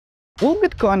Will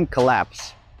Bitcoin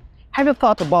collapse? Have you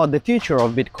thought about the future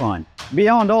of Bitcoin?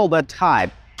 Beyond all that hype,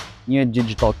 new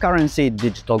digital currency,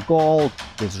 digital gold,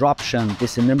 disruption,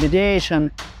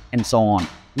 disintermediation, and so on.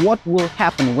 What will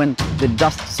happen when the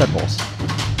dust settles?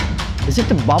 Is it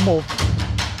a bubble?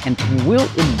 And will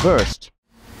it burst?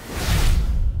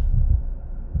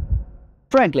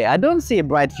 Frankly, I don't see a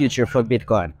bright future for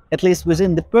Bitcoin, at least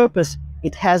within the purpose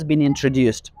it has been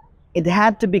introduced. It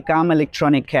had to become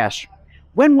electronic cash.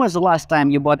 When was the last time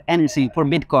you bought anything for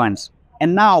Bitcoins?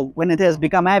 And now, when it has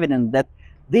become evident that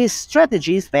this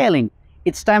strategy is failing,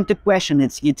 it's time to question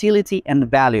its utility and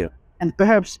value, and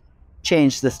perhaps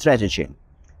change the strategy.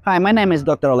 Hi, my name is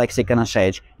Dr. Alexey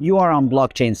Konashevich. You are on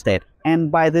Blockchain State,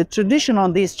 and by the tradition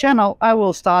on this channel, I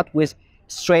will start with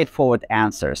straightforward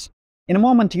answers. In a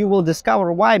moment, you will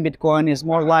discover why Bitcoin is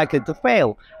more likely to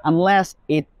fail unless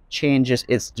it changes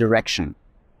its direction.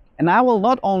 And I will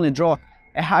not only draw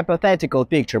a hypothetical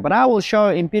picture, but I will show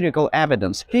empirical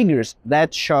evidence, figures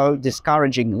that show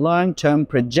discouraging long-term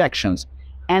projections,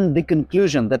 and the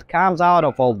conclusion that comes out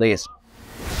of all this.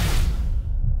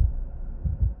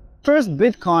 First,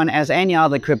 Bitcoin, as any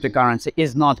other cryptocurrency,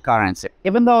 is not currency.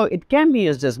 Even though it can be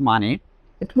used as money,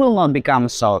 it will not become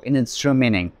so in its true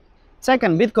meaning.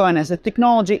 Second, Bitcoin as a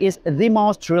technology is the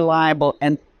most reliable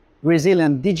and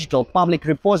resilient digital public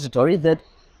repository that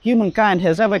humankind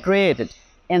has ever created,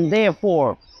 and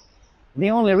therefore, the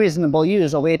only reasonable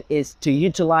use of it is to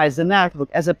utilize the network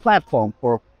as a platform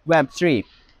for Web3,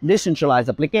 decentralized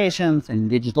applications and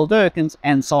digital tokens,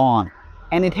 and so on.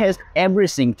 And it has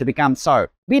everything to become so.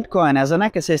 Bitcoin as an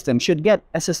ecosystem should get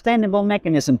a sustainable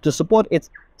mechanism to support its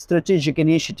strategic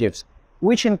initiatives,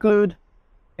 which include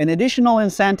an additional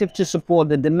incentive to support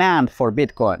the demand for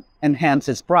Bitcoin, and hence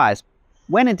its price.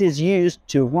 When it is used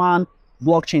to run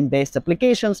blockchain-based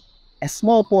applications, a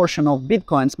small portion of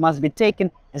Bitcoins must be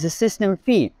taken as a system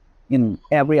fee in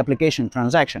every application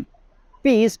transaction.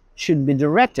 Fees should be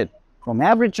directed from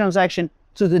every transaction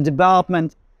to the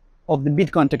development of the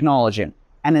Bitcoin technology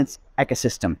and its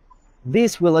ecosystem.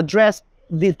 This will address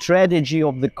the tragedy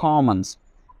of the commons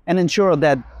and ensure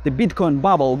that the Bitcoin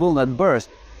bubble will not burst,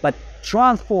 but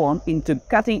transform into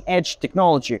cutting-edge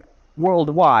technology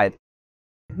worldwide.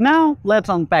 Now, let's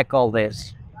unpack all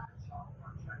this.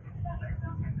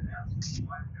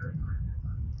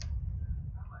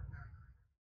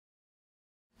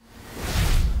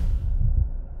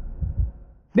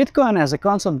 Bitcoin as a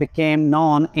concept became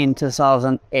known in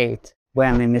 2008,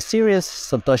 when in a series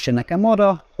Satoshi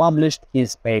Nakamoto published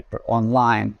his paper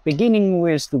online, beginning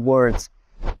with the words,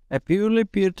 "A purely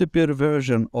peer-to-peer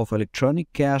version of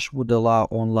electronic cash would allow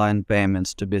online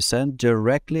payments to be sent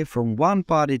directly from one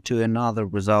party to another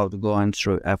without going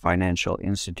through a financial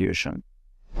institution."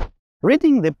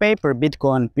 Reading the paper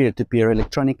Bitcoin peer-to-peer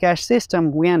electronic cash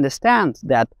system, we understand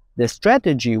that the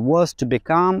strategy was to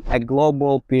become a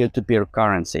global peer-to-peer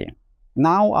currency.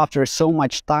 Now, after so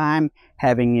much time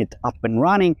having it up and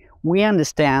running, we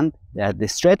understand that the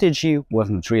strategy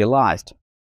wasn't realized.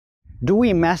 Do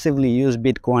we massively use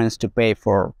Bitcoins to pay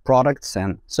for products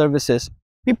and services?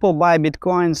 People buy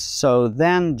Bitcoins so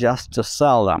then just to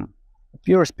sell them.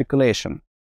 Pure speculation.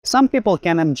 Some people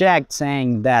can object,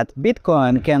 saying that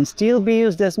Bitcoin can still be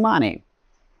used as money.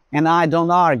 And I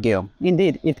don't argue.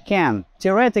 Indeed, it can.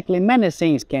 Theoretically, many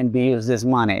things can be used as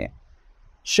money.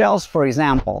 Shells, for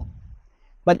example.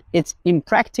 But it's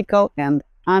impractical and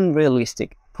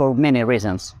unrealistic for many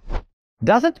reasons.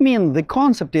 Does it mean the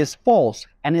concept is false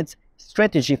and its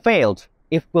strategy failed?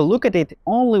 If we look at it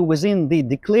only within the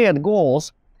declared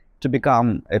goals to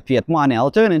become a fiat money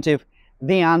alternative,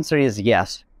 the answer is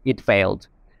yes, it failed.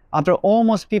 After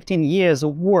almost 15 years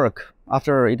of work,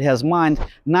 after it has mined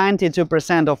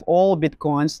 92% of all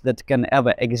Bitcoins that can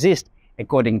ever exist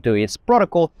according to its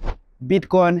protocol,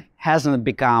 Bitcoin hasn't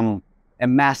become a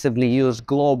massively used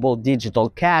global digital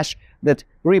cash that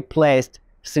replaced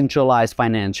centralized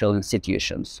financial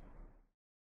institutions.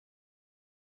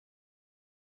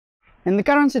 In the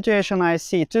current situation, I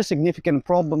see two significant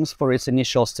problems for its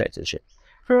initial strategy.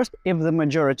 First, if the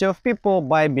majority of people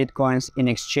buy Bitcoins in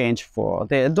exchange for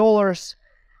their dollars,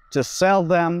 to sell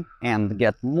them and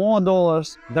get more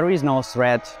dollars, there is no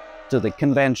threat to the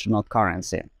conventional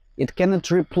currency. It cannot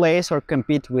replace or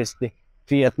compete with the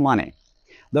fiat money.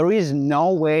 There is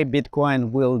no way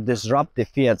Bitcoin will disrupt the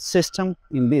fiat system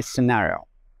in this scenario.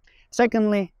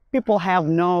 Secondly, people have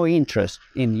no interest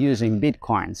in using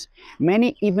Bitcoins.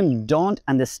 Many even don't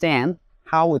understand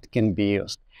how it can be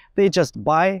used. They just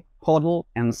buy, hodl,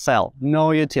 and sell.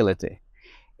 No utility.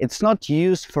 It's not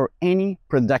used for any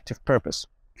productive purpose.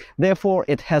 Therefore,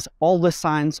 it has all the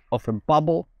signs of a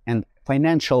bubble and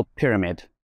financial pyramid.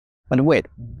 But wait,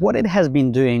 what it has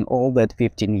been doing all that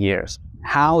 15 years?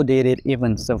 How did it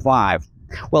even survive?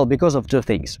 Well, because of two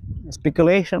things.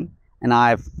 Speculation, and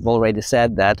I've already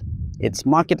said that its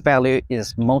market value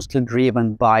is mostly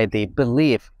driven by the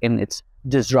belief in its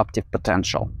disruptive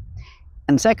potential.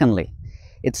 And secondly,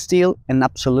 it's still an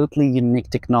absolutely unique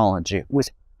technology with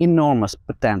enormous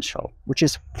potential, which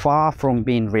is far from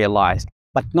being realized,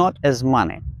 but not as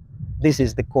money. This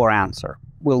is the core answer.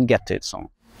 We'll get to it soon.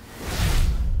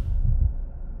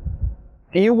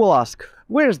 You will ask,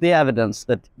 where's the evidence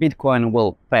that Bitcoin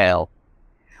will fail?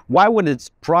 Why would its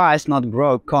price not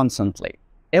grow constantly?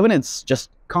 Even it's just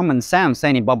common sense,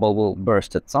 any bubble will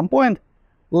burst at some point.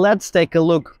 Let's take a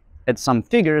look at some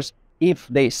figures if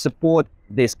they support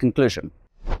this conclusion.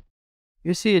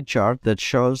 You see a chart that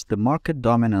shows the market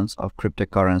dominance of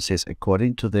cryptocurrencies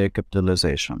according to their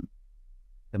capitalization.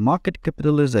 The market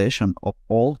capitalization of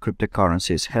all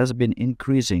cryptocurrencies has been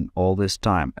increasing all this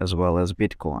time, as well as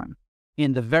Bitcoin.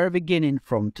 In the very beginning,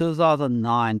 from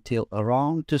 2009 till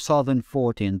around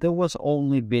 2014, there was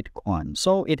only Bitcoin,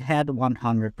 so it had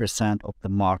 100% of the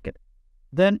market.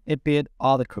 Then appeared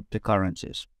other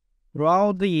cryptocurrencies.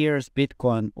 Throughout the years,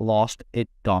 Bitcoin lost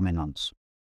its dominance.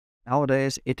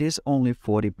 Nowadays, it is only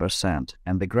 40%,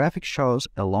 and the graphic shows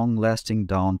a long-lasting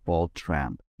downfall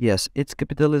trend. Yes, its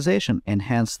capitalization and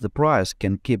hence the price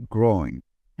can keep growing,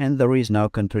 and there is no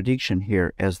contradiction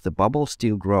here as the bubble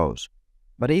still grows.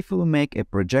 But if we make a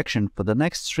projection for the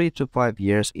next 3 to 5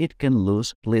 years, it can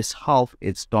lose at least half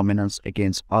its dominance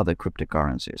against other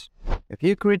cryptocurrencies. If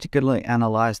you critically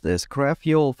analyze this graph,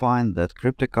 you will find that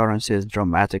cryptocurrencies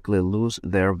dramatically lose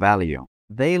their value.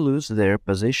 They lose their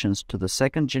positions to the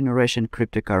second-generation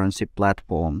cryptocurrency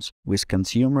platforms with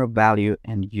consumer value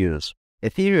and use.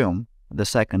 Ethereum, the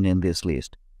second in this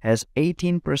list, has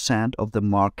 18% of the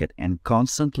market and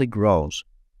constantly grows.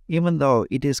 Even though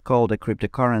it is called a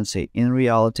cryptocurrency, in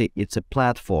reality it's a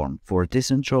platform for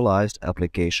decentralized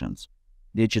applications,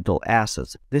 digital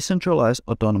assets, decentralized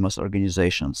autonomous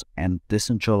organizations, and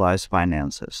decentralized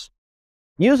finances.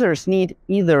 Users need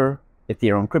either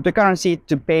Ethereum cryptocurrency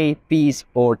to pay fees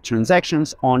or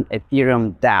transactions on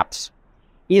Ethereum dApps.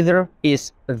 Either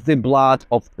is the blood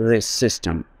of this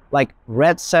system. Like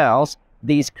red cells,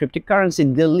 this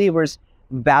cryptocurrency delivers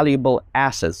valuable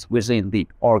assets within the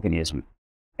organism.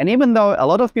 And even though a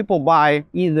lot of people buy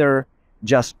either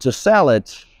just to sell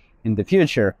it in the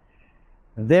future,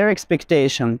 their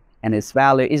expectation and its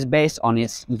value is based on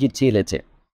its utility.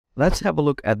 Let's have a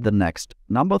look at the next.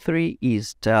 Number 3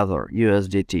 is Tether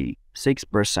USDT,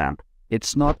 6%.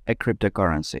 It's not a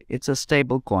cryptocurrency, it's a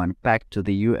stable coin pegged to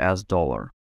the US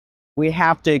dollar. We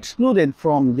have to exclude it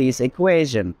from this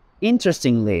equation.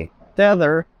 Interestingly,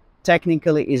 Tether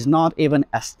technically is not even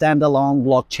a standalone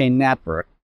blockchain network.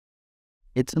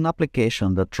 It's an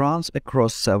application that runs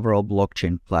across several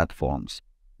blockchain platforms.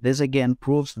 This again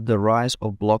proves the rise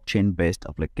of blockchain-based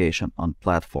application on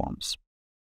platforms.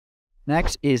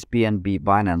 Next is BNB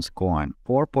Binance Coin,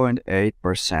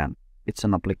 4.8%. It's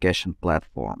an application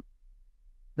platform.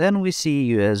 Then we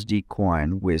see USD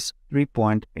Coin with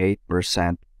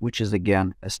 3.8%, which is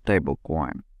again a stable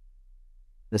coin.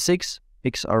 The 6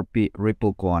 XRP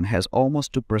Ripple Coin has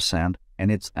almost 2% and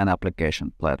it's an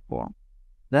application platform.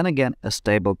 Then again a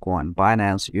stable coin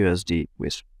Binance USD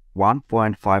with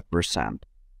 1.5%.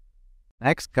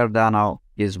 Next Cardano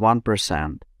is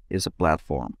 1%, is a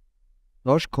platform.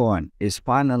 Dogecoin is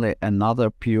finally another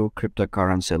pure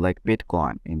cryptocurrency like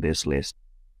Bitcoin in this list.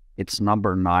 It's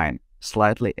number 9,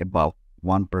 slightly above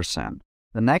 1%.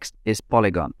 The next is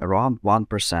Polygon, around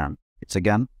 1%. It's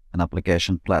again an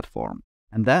application platform.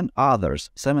 And then others,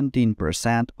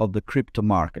 17% of the crypto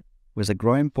market, with a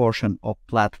growing portion of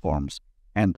platforms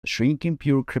and shrinking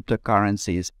pure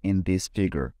cryptocurrencies in this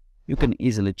figure. You can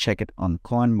easily check it on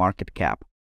CoinMarketCap.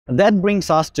 That brings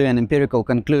us to an empirical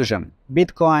conclusion.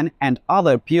 Bitcoin and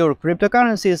other pure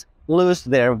cryptocurrencies lose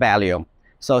their value.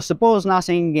 So suppose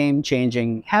nothing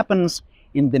game-changing happens,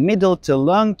 in the middle to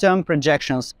long-term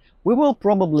projections, we will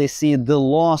probably see the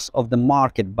loss of the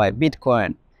market by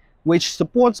Bitcoin, which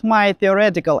supports my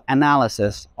theoretical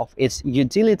analysis of its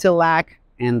utility lack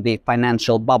and the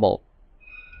financial bubble.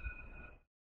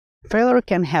 Failure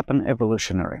can happen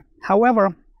evolutionary.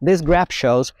 However, this graph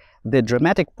shows the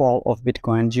dramatic fall of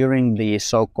Bitcoin during the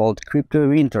so-called crypto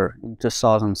winter in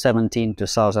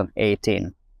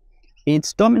 2017-2018.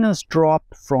 Its dominance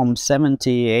dropped from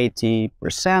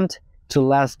 70–80% to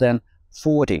less than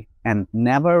 40% and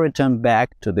never returned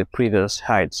back to the previous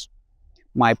heights.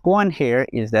 My point here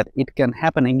is that it can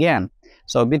happen again,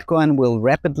 so Bitcoin will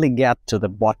rapidly get to the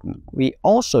bottom. We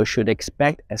also should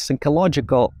expect a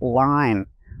psychological line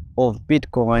of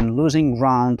Bitcoin losing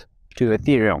ground to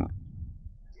Ethereum.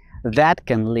 That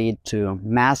can lead to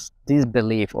mass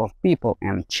disbelief of people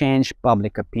and change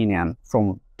public opinion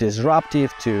from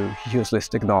disruptive to useless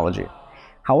technology.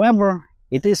 However,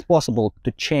 it is possible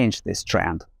to change this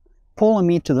trend. Follow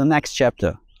me to the next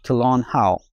chapter to learn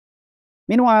how.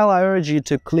 Meanwhile, I urge you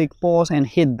to click pause and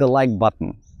hit the like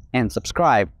button and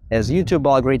subscribe, as YouTube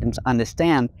algorithms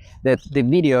understand that the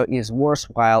video is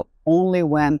worthwhile only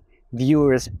when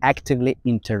viewers actively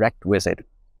interact with it.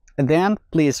 Then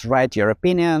please write your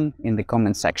opinion in the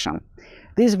comment section.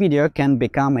 This video can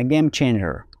become a game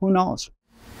changer, who knows?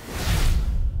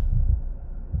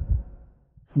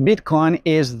 Bitcoin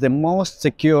is the most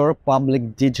secure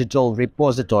public digital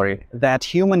repository that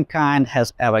humankind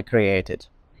has ever created.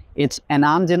 It's an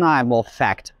undeniable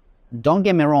fact. Don't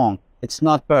get me wrong, it's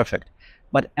not perfect,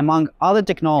 but among other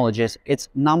technologies, it's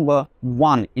number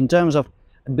one in terms of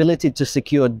ability to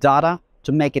secure data,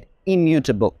 to make it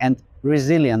immutable and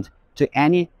resilient to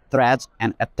any threats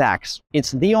and attacks.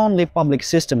 It's the only public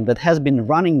system that has been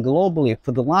running globally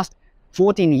for the last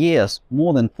 14 years,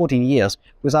 more than 14 years,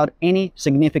 without any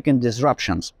significant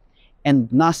disruptions.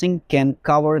 And nothing can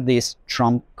cover this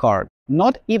trump card.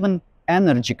 Not even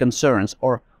energy concerns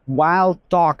or wild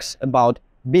talks about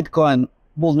Bitcoin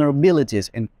vulnerabilities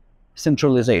and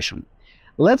centralization.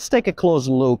 Let's take a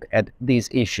closer look at these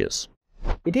issues.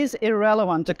 It is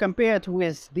irrelevant to compare it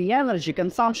with the energy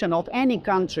consumption of any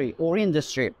country or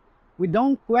industry. We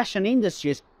don't question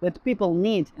industries that people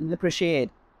need and appreciate.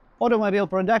 Automobile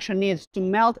production needs to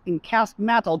melt and cast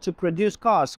metal to produce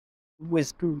cars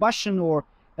with combustion or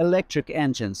electric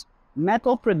engines.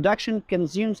 Metal production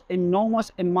consumes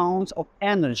enormous amounts of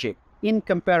energy,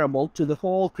 incomparable to the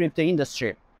whole crypto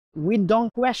industry. We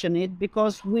don't question it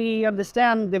because we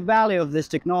understand the value of this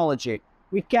technology.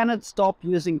 We cannot stop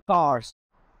using cars.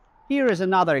 Here is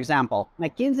another example.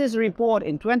 McKinsey's report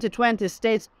in 2020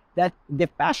 states that the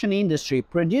fashion industry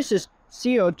produces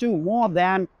CO2 more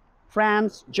than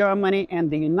France, Germany, and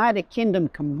the United Kingdom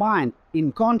combined.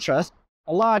 In contrast,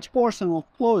 a large portion of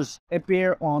clothes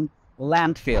appear on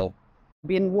landfill,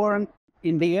 being worn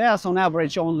in the US on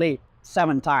average only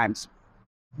 7 times.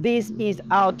 This is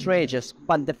outrageous,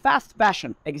 but the fast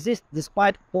fashion exists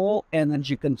despite all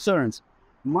energy concerns.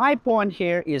 My point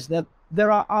here is that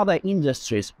there are other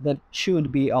industries that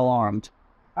should be alarmed.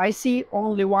 I see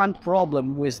only one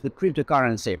problem with the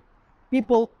cryptocurrency.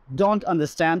 People don't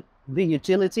understand the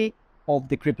utility of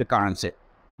the cryptocurrency.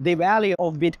 The value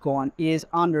of Bitcoin is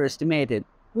underestimated,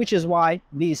 which is why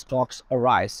these talks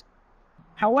arise.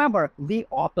 However, the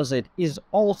opposite is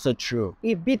also true.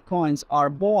 If Bitcoins are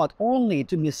bought only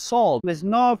to be sold with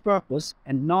no purpose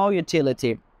and no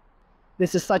utility,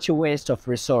 this is such a waste of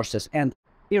resources and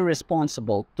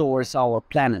irresponsible towards our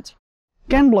planet.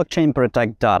 Can blockchain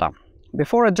protect data?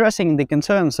 Before addressing the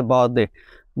concerns about the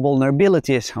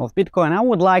vulnerabilities of Bitcoin, I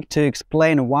would like to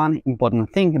explain one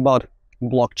important thing about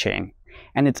blockchain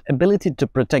and its ability to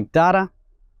protect data,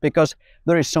 because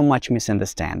there is so much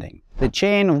misunderstanding. The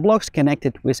chain of blocks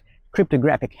connected with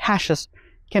cryptographic hashes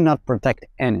cannot protect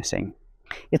anything.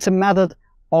 It's a method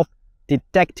of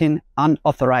detecting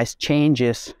unauthorized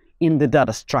changes in the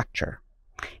data structure.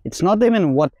 It's not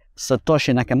even what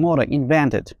Satoshi Nakamoto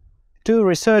invented. Two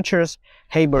researchers,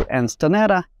 Haber and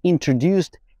Staneta,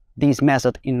 introduced this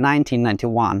method in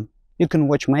 1991. You can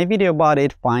watch my video about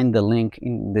it, find the link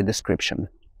in the description.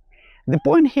 The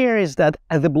point here is that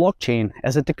the blockchain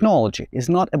as a technology is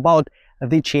not about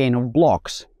the chain of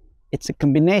blocks. It's a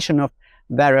combination of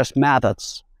various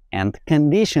methods and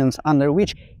conditions under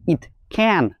which it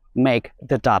can make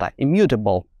the data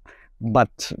immutable,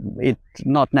 but it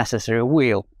not necessarily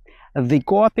will. The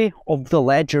copy of the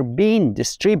ledger being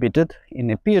distributed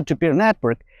in a peer-to-peer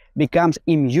network becomes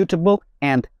immutable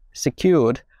and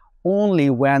secured only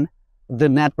when the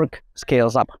network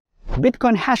scales up.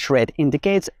 Bitcoin hash rate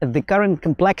indicates the current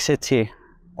complexity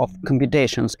of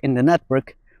computations in the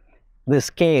network, the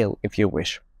scale, if you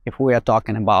wish, if we are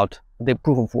talking about the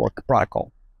proof-of-work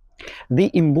protocol. The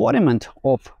embodiment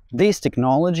of this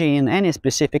technology in any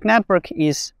specific network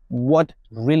is what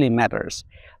really matters.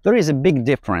 There is a big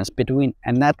difference between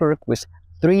a network with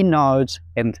 3 nodes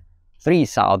and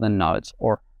 3,000 nodes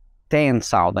or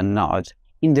 10,000 nodes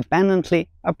independently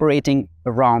operating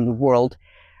around the world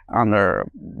under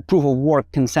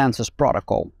proof-of-work consensus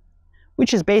protocol,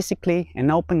 which is basically an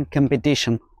open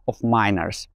competition of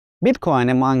miners.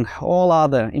 Bitcoin, among all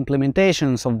other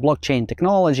implementations of blockchain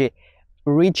technology,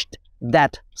 reached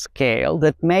that scale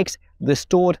that makes the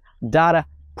stored data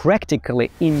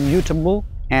practically immutable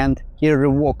and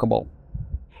irrevocable.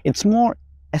 It's more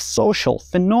a social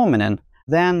phenomenon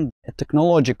than a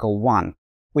technological one,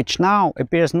 which now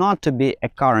appears not to be a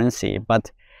currency,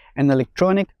 but an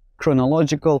electronic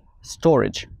chronological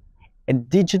storage, a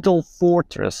digital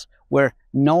fortress where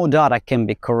no data can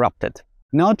be corrupted.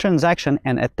 No transaction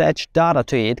and attached data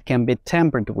to it can be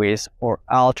tampered with or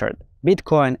altered.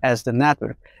 Bitcoin as the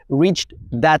network reached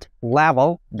that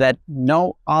level that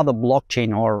no other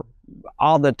blockchain or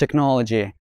other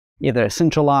technology, either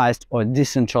centralized or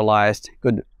decentralized,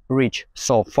 could reach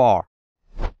so far.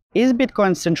 Is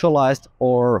Bitcoin centralized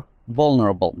or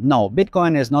vulnerable? No,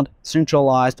 Bitcoin is not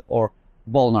centralized or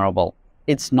vulnerable.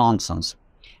 It's nonsense.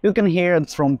 You can hear it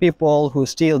from people who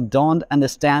still don't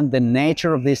understand the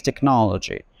nature of this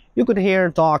technology. You could hear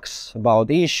talks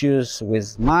about issues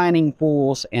with mining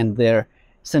pools and their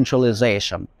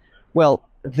centralization. Well,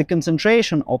 the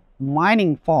concentration of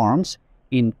mining farms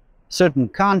in certain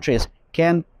countries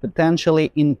can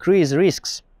potentially increase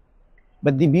risks.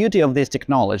 But the beauty of this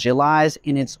technology lies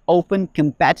in its open,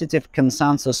 competitive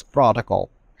consensus protocol.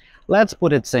 Let's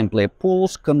put it simply,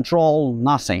 pools control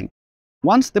nothing.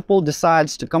 Once the pool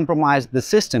decides to compromise the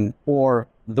system, or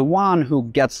the one who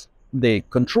gets the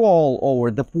control over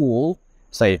the pool,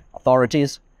 say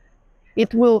authorities,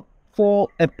 it will fall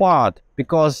apart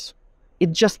because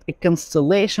it's just a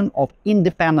constellation of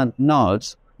independent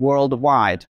nodes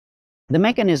worldwide. The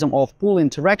mechanism of pool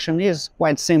interaction is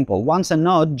quite simple. Once a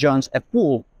node joins a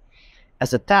pool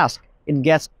as a task, it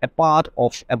gets a part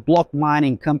of a block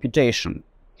mining computation.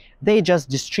 They just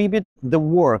distribute the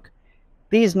work.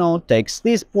 This node takes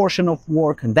this portion of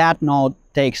work, that node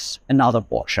takes another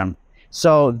portion.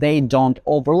 So they don't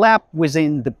overlap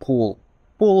within the pool.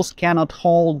 Pools cannot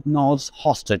hold nodes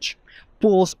hostage.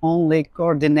 Pools only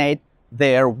coordinate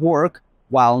their work,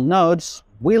 while nodes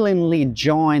willingly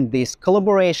join this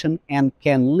collaboration and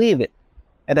can leave it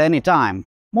at any time.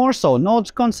 More so,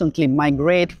 nodes constantly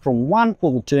migrate from one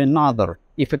pool to another.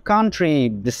 If a country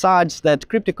decides that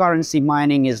cryptocurrency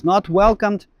mining is not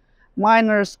welcomed,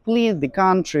 miners flee the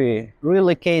country,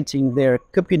 relocating their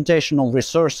computational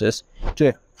resources to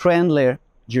a friendlier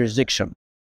jurisdiction.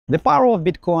 The power of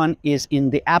Bitcoin is in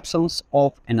the absence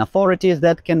of an authority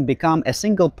that can become a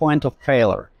single point of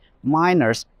failure.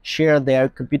 Miners share their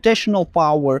computational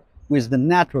power with the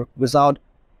network without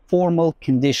formal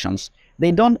conditions.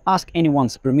 They don't ask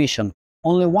anyone's permission.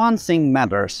 Only one thing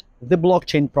matters: the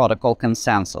blockchain protocol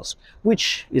consensus,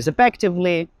 which is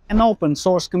effectively an open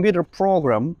source computer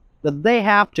program that they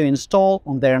have to install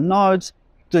on their nodes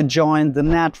to join the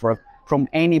network from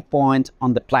any point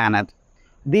on the planet.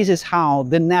 This is how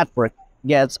the network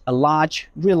gets a large,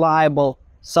 reliable,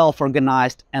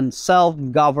 self-organized and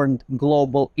self-governed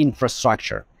global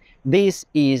infrastructure. This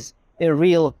is a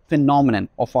real phenomenon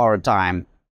of our time.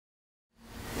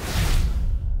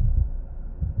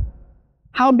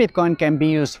 How Bitcoin can be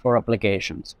used for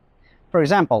applications. For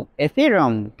example,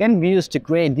 Ethereum can be used to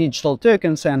create digital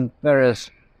tokens and various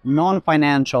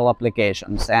non-financial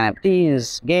applications,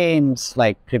 NFTs, games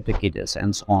like CryptoKitties,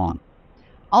 and so on.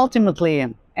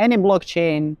 Ultimately, any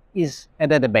blockchain is a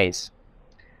database.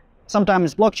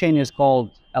 Sometimes blockchain is called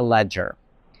a ledger.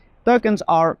 Tokens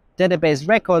are database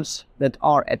records that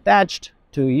are attached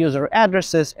to user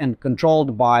addresses and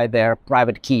controlled by their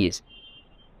private keys.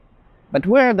 But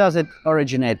where does it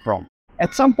originate from?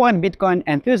 At some point, Bitcoin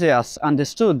enthusiasts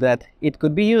understood that it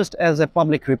could be used as a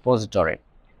public repository.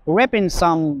 Wrapping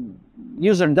some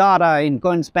user data in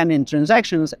coin-spending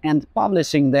transactions and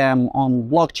publishing them on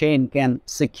blockchain can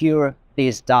secure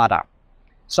this data.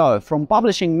 So, from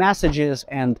publishing messages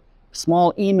and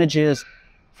small images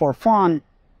for fun,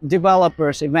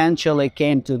 developers eventually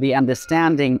came to the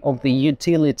understanding of the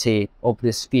utility of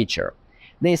this feature.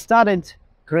 They started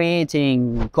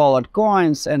creating colored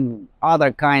coins and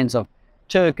other kinds of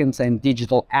tokens and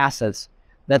digital assets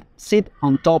that sit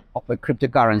on top of a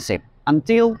cryptocurrency,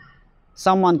 until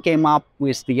someone came up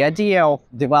with the idea of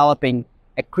developing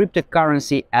a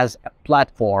cryptocurrency as a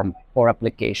platform for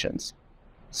applications.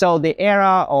 So the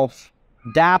era of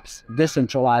dApps,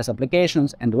 decentralized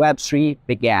applications, and Web3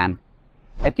 began.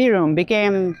 Ethereum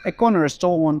became a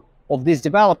cornerstone of this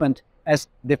development as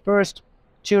the first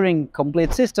Turing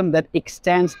complete system that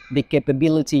extends the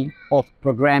capability of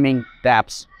programming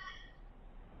dApps.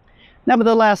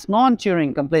 Nevertheless,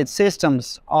 non-Turing complete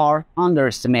systems are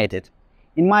underestimated.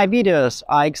 In my videos,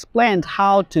 I explained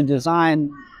how to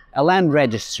design a land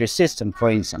registry system,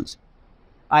 for instance.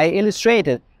 I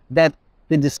illustrated that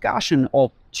the discussion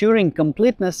of Turing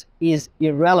completeness is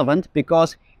irrelevant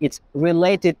because it's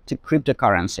related to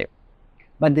cryptocurrency.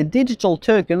 But the digital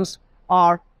tokens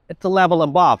are at the level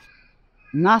above.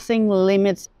 Nothing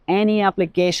limits any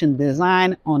application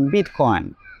design on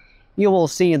Bitcoin. You will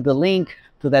see the link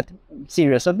to that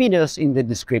series of videos in the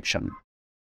description.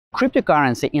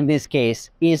 Cryptocurrency in this case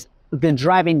is the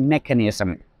driving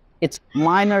mechanism. It's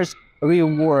miners'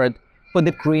 reward for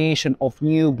the creation of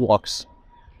new blocks.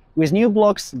 With new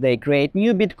blocks, they create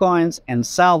new bitcoins and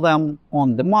sell them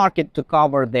on the market to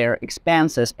cover their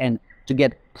expenses and to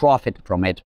get profit from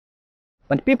it.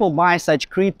 But people buy such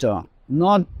crypto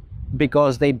not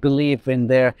because they believe in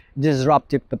their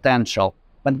disruptive potential,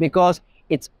 but because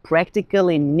it's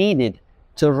practically needed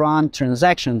to run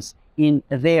transactions in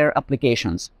their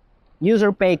applications.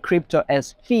 Users pay crypto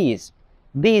as fees.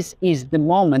 This is the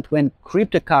moment when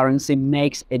cryptocurrency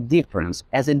makes a difference,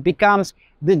 as it becomes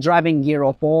the driving gear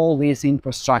of all this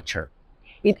infrastructure.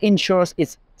 It ensures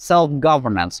its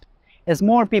self-governance. As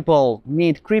more people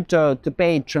need crypto to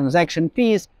pay transaction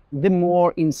fees, the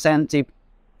more incentive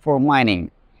for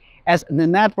mining. As the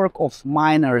network of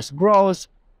miners grows,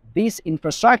 this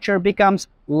infrastructure becomes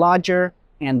larger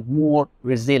and more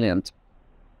resilient.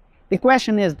 The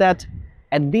question is that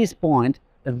at this point,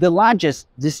 the largest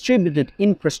distributed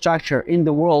infrastructure in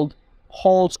the world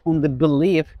holds on the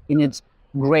belief in its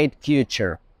great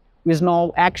future, with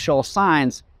no actual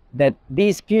signs that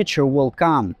this future will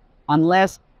come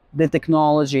unless the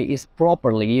technology is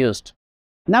properly used.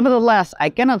 Nevertheless, I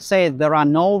cannot say there are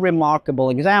no remarkable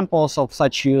examples of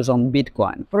such use on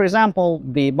Bitcoin. For example,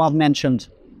 the above-mentioned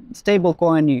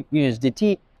stablecoin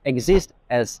USDT exists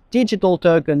as digital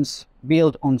tokens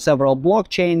built on several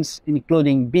blockchains,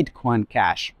 including Bitcoin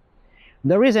Cash.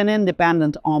 There is an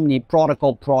independent Omni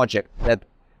protocol project that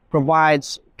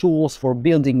provides tools for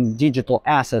building digital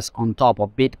assets on top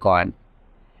of Bitcoin.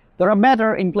 There are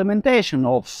better implementation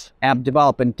of app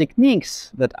development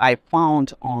techniques that I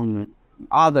found on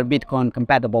other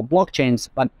Bitcoin-compatible blockchains,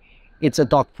 but it's a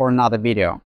talk for another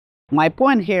video. My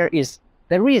point here is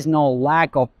there is no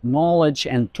lack of knowledge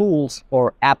and tools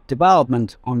for app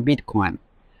development on Bitcoin.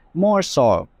 More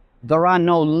so, there are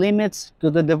no limits to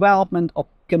the development of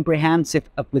comprehensive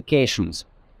applications.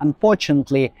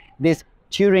 Unfortunately, this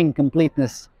Turing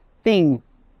completeness thing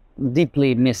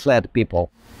deeply misled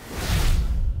people.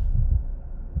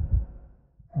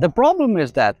 The problem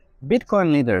is that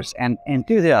Bitcoin leaders and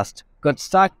enthusiasts got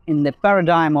stuck in the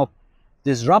paradigm of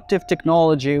disruptive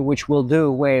technology which will do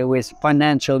away with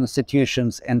financial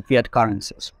institutions and fiat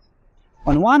currencies.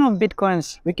 On one of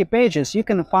Bitcoin's wiki pages, you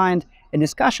can find a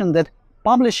discussion that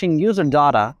publishing user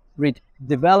data with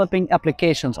developing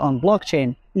applications on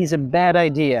blockchain is a bad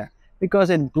idea because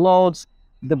it bloats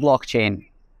the blockchain.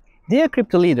 Dear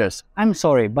crypto leaders, I'm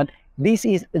sorry, but this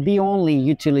is the only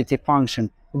utility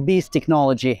function this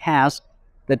technology has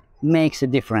that makes a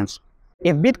difference.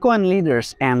 If Bitcoin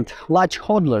leaders and large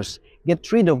hodlers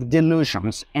get rid of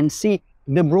delusions and see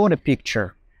the broader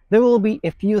picture, there will be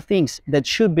a few things that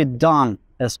should be done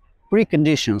as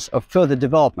preconditions of further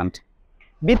development.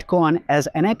 Bitcoin as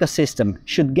an ecosystem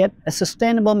should get a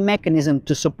sustainable mechanism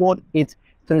to support its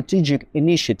strategic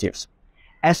initiatives.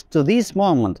 As to this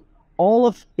moment, all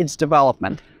of its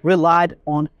development relied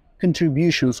on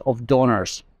contributions of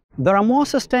donors. There are more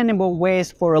sustainable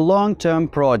ways for a long-term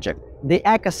project. The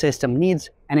ecosystem needs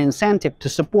an incentive to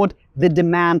support the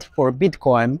demand for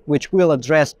Bitcoin, which will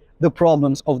address the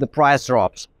problems of the price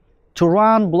drops. To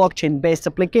run blockchain-based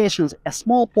applications, a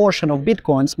small portion of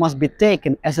Bitcoins must be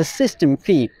taken as a system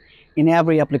fee in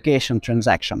every application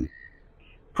transaction.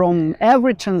 From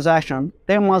every transaction,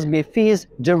 there must be fees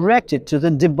directed to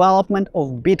the development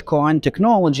of Bitcoin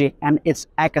technology and its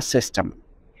ecosystem,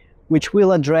 which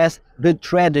will address the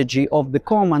tragedy of the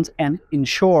commons and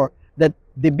ensure that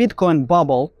the Bitcoin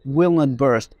bubble will not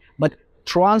burst, but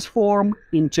transform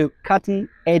into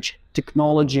cutting-edge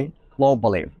technology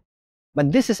globally.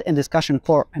 But this is a discussion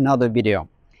for another video.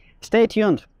 Stay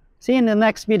tuned. See you in the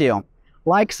next video.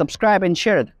 Like, subscribe, and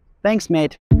share it. Thanks,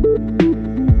 mate.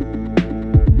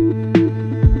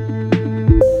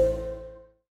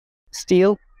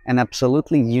 Still an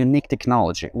absolutely unique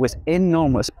technology with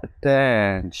enormous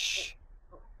potential.